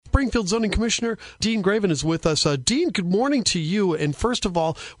Springfield Zoning Commissioner Dean Graven is with us. Dean, good morning to you. And first of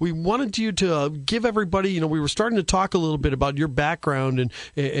all, we wanted you to give everybody, we were starting to talk a little bit about your background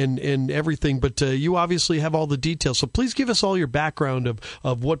and everything, but you obviously have all the details. So please give us all your background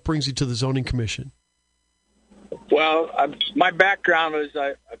of what brings you to the Zoning Commission. Well, my background was,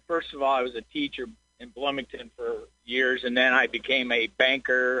 first of all, I was a teacher in Bloomington for years, and then I became a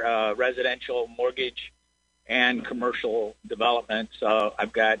banker, residential mortgage and commercial development. So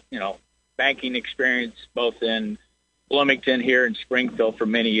I've got, banking experience both in Bloomington, here in Springfield for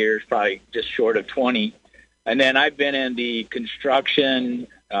many years, probably just short of 20. And then I've been in the construction,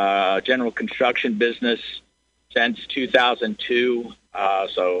 general construction business since 2002.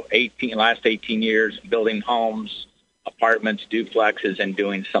 So last 18 years, building homes, apartments, duplexes, and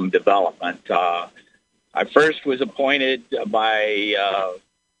doing some development. I first was appointed by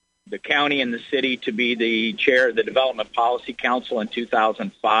the county and the city to be the chair of the Development Policy Council in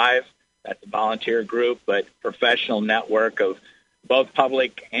 2005. That's a volunteer group, but professional network of both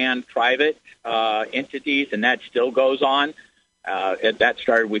public and private entities, and that still goes on. That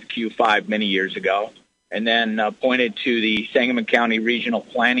started with Q5 many years ago. And then appointed to the Sangamon County Regional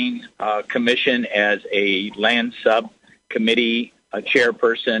Planning Commission as a land subcommittee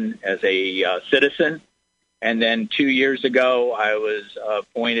chairperson as a citizen. And then 2 years ago, I was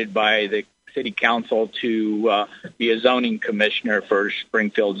appointed by the city council to be a zoning commissioner for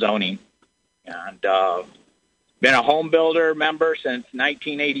Springfield zoning. And been a home builder member since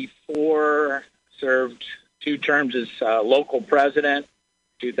 1984, served 2 terms as local president,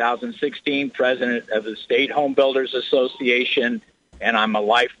 2016 president of the State Home Builders Association, and I'm a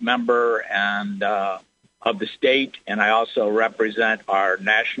life member and of the state, and I also represent our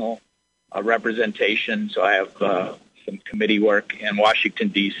national representation. So I have some committee work in Washington,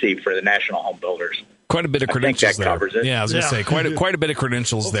 D.C. for the National Home Builders. Quite a bit of credentials there. Covers it. Yeah, I was going to say quite a bit of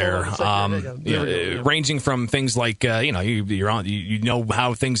credentials there. Ranging from things like you know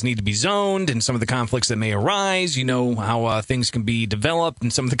how things need to be zoned and some of the conflicts that may arise. You know how things can be developed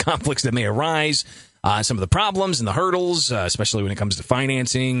and some of the conflicts that may arise. Some of the problems and the hurdles, especially when it comes to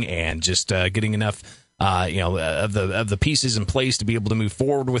financing and just getting enough. Of the pieces in place to be able to move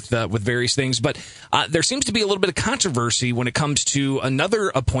forward with various things. But there seems to be a little bit of controversy when it comes to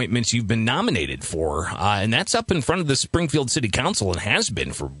another appointment you've been nominated for, and that's up in front of the Springfield City Council and has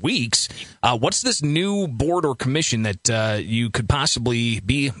been for weeks. What's this new board or commission that you could possibly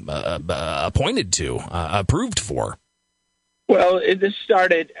be appointed to, approved for? Well, this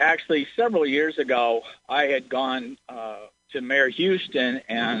started actually several years ago. I had gone to Mayor Houston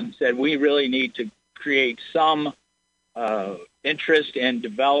and said we really need to create some interest in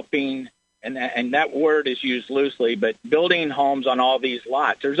developing, and that word is used loosely, but building homes on all these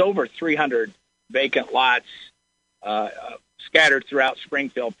lots. There's over 300 vacant lots scattered throughout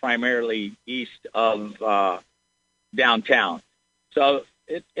Springfield, primarily east of downtown. So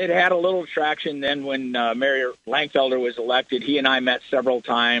it had a little traction. Then when Mayor Langfelder was elected, he and I met several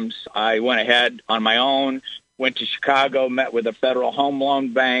times. I went ahead on my own, went to Chicago, met with the Federal Home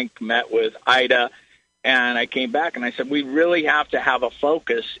Loan Bank, met with IDA, and I came back and I said, we really have to have a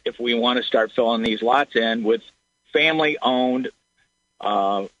focus if we want to start filling these lots in with family-owned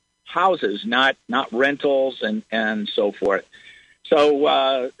houses, not rentals and so forth.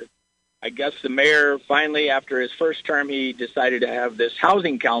 So I guess the mayor finally, after his first term, he decided to have this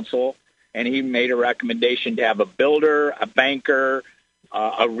housing council, and he made a recommendation to have a builder, a banker,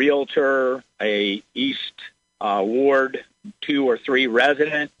 a realtor, a East Ward 2 or 3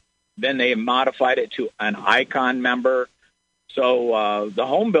 resident. Then they modified it to an ICON member. So the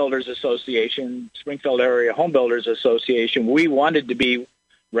Home Builders Association, Springfield Area Home Builders Association, we wanted to be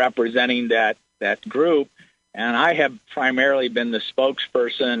representing that group. And I have primarily been the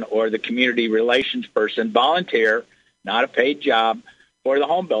spokesperson or the community relations person, volunteer, not a paid job, for the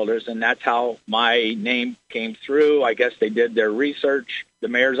home builders. And that's how my name came through. I guess they did their research. The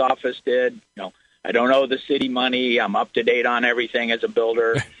mayor's office did. I don't owe the city money. I'm up to date on everything as a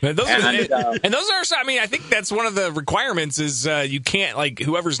builder. And those are, I think that's one of the requirements is you can't,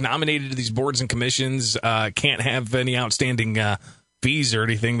 whoever's nominated to these boards and commissions can't have any outstanding fees or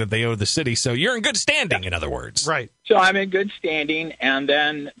anything that they owe the city. So you're in good standing, in other words. Right. So I'm in good standing. And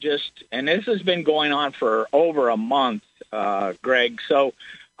then and this has been going on for over a month, Greg. So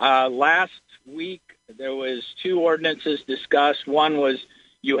last week there was 2 ordinances discussed. One was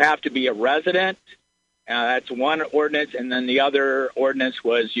you have to be a resident. That's one ordinance. And then the other ordinance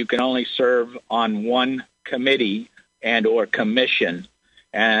was you can only serve on one committee and or commission.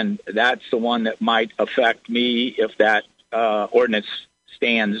 And that's the one that might affect me if that ordinance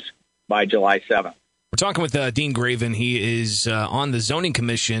stands by July 7th. We're talking with Dean Graven. He is on the Zoning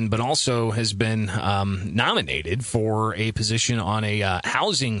Commission, but also has been nominated for a position on a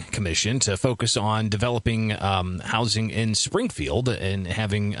housing commission to focus on developing housing in Springfield and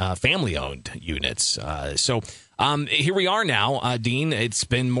having family-owned units. So here we are now, Dean. It's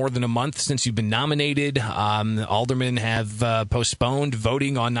been more than a month since you've been nominated. Aldermen have postponed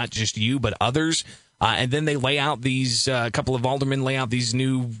voting on not just you, but others. And then they lay out these, a couple of aldermen lay out these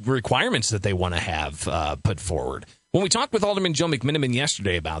new requirements that they want to have put forward. When we talked with Alderman Joe McMiniman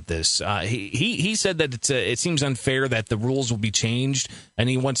yesterday about this, he said that it seems unfair that the rules will be changed,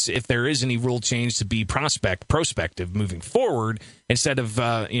 and he wants, if there is any rule change, to be prospective moving forward instead of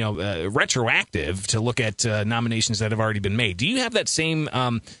retroactive to look at nominations that have already been made. Do you have that same?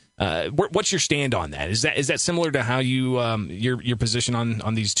 What's your stand on that? Is that similar to how you your position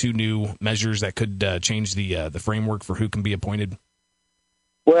on these two new measures that could change the framework for who can be appointed?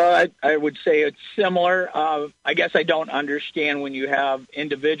 Well, I would say it's similar. I guess I don't understand when you have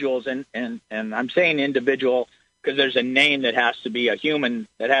individuals, and I'm saying individual because there's a name that has to be a human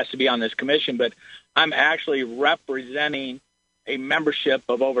that has to be on this commission, but I'm actually representing a membership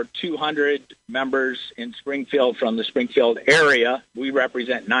of over 200 members in Springfield from the Springfield area. We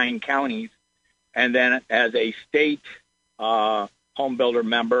represent 9 counties. And then as a state home builder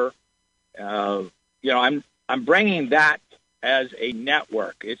member, I'm bringing that as a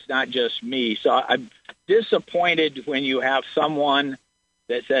network. It's not just me. So I'm disappointed when you have someone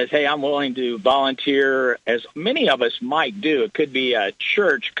that says, hey, I'm willing to volunteer, as many of us might do. It could be a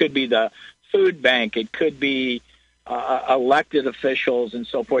church, could be the food bank, it could be elected officials and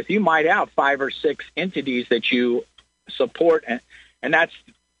so forth. You might have 5 or 6 entities that you support. And that's,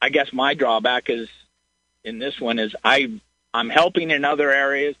 I guess, my drawback is in this one is I'm helping in other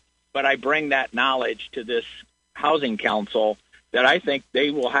areas, but I bring that knowledge to this housing council that I think they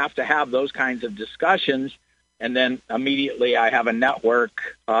will have to have those kinds of discussions. And then immediately I have a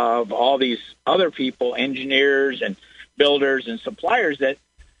network of all these other people, engineers and builders and suppliers that,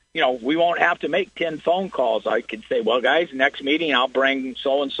 we won't have to make 10 phone calls. I could say, well, guys, next meeting I'll bring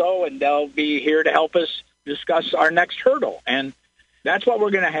so-and-so, and they'll be here to help us discuss our next hurdle. And that's what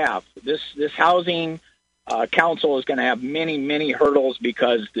we're going to have. This housing council is going to have many, many hurdles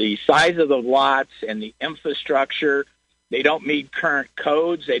because the size of the lots and the infrastructure, they don't meet current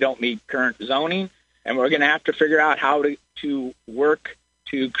codes, they don't meet current zoning, and we're going to have to figure out how to work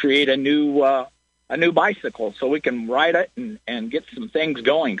to create a new bicycle so we can ride it and get some things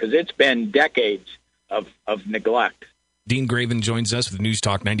going, because it's been decades of neglect. Dean Graven joins us with News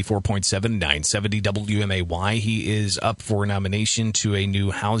Talk 94.7, 970 WMAY. He is up for nomination to a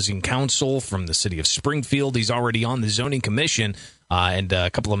new housing council from the city of Springfield. He's already on the zoning commission, and a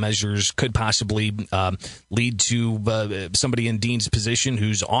couple of measures could possibly lead to somebody in Dean's position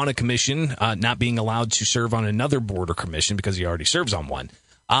who's on a commission not being allowed to serve on another board or commission because he already serves on one.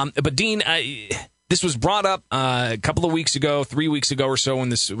 But Dean, this was brought up a couple of weeks ago, 3 weeks ago or so, when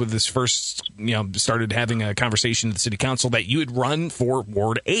this first started having a conversation at the city council that you had run for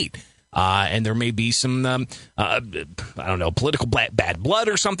Ward 8, and there may be some political bad blood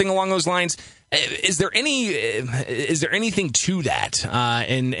or something along those lines. Is there anything to that?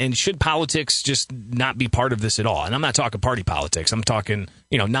 And should politics just not be part of this at all? And I'm not talking party politics. I'm talking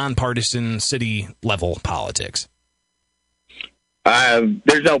nonpartisan city level politics.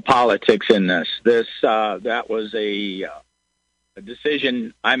 There's no politics in this. That was a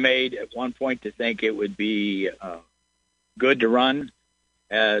decision I made at one point to think it would be good to run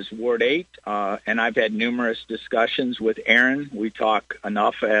as Ward 8, and I've had numerous discussions with Erin. We talk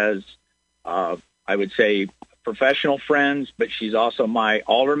enough as, I would say, professional friends, but she's also my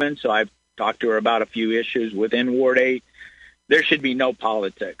alderman, so I've talked to her about a few issues within Ward 8. There should be no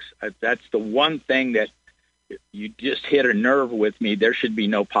politics. That's the one thing that you just hit a nerve with me. There should be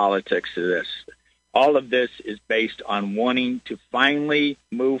no politics to this. All of this is based on wanting to finally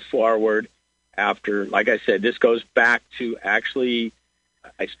move forward after, like I said, this goes back to actually,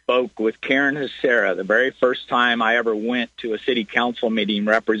 I spoke with Karen Hacera the very first time I ever went to a city council meeting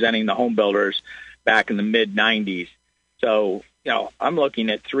representing the home builders back in the mid-'90s. So, I'm looking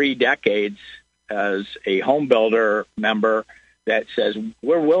at 3 decades as a home builder member that says,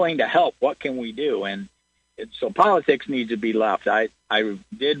 we're willing to help. What can we do? And so politics needs to be left. I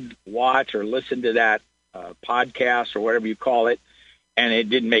did watch or listen to that podcast or whatever you call it, and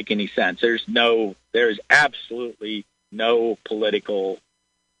it didn't make any sense. There's absolutely no political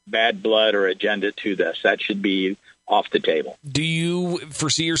bad blood or agenda to this. That should be off the table. Do you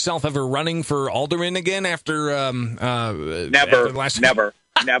foresee yourself ever running for alderman again after never,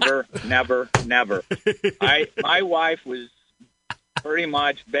 never. My wife was pretty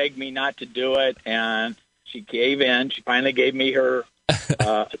much begged me not to do it, and she gave in. She finally gave me her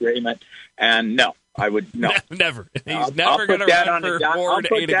agreement, and no, I would no. Never. He's never going to run for Ward.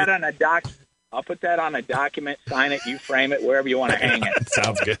 I'll put that on a document, sign it, you frame it, wherever you want to hang it.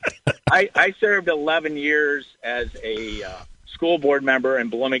 Sounds good. I served 11 years as a school board member in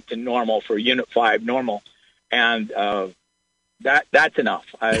Bloomington Normal for Unit 5 Normal, and that's enough.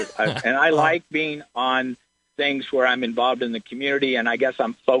 I like being on things where I'm involved in the community, and I guess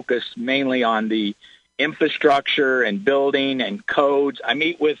I'm focused mainly on the infrastructure and building and codes. I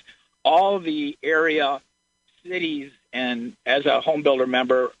meet with all the area cities, and as a home builder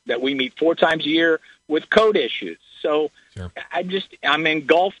member, that we meet 4 times a year with code issues. So sure. I'm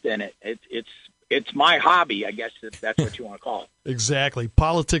engulfed in it. It's my hobby, I guess, if that's what you want to call it. Exactly.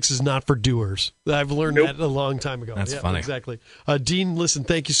 Politics is not for doers. I've learned that a long time ago. That's funny. Exactly. Dean, listen,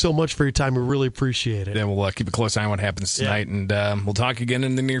 thank you so much for your time. We really appreciate it. Yeah, we'll keep a close eye on what happens tonight, and we'll talk again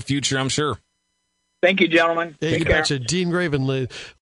in the near future, I'm sure. Thank you, gentlemen. Take care. Dean Graven.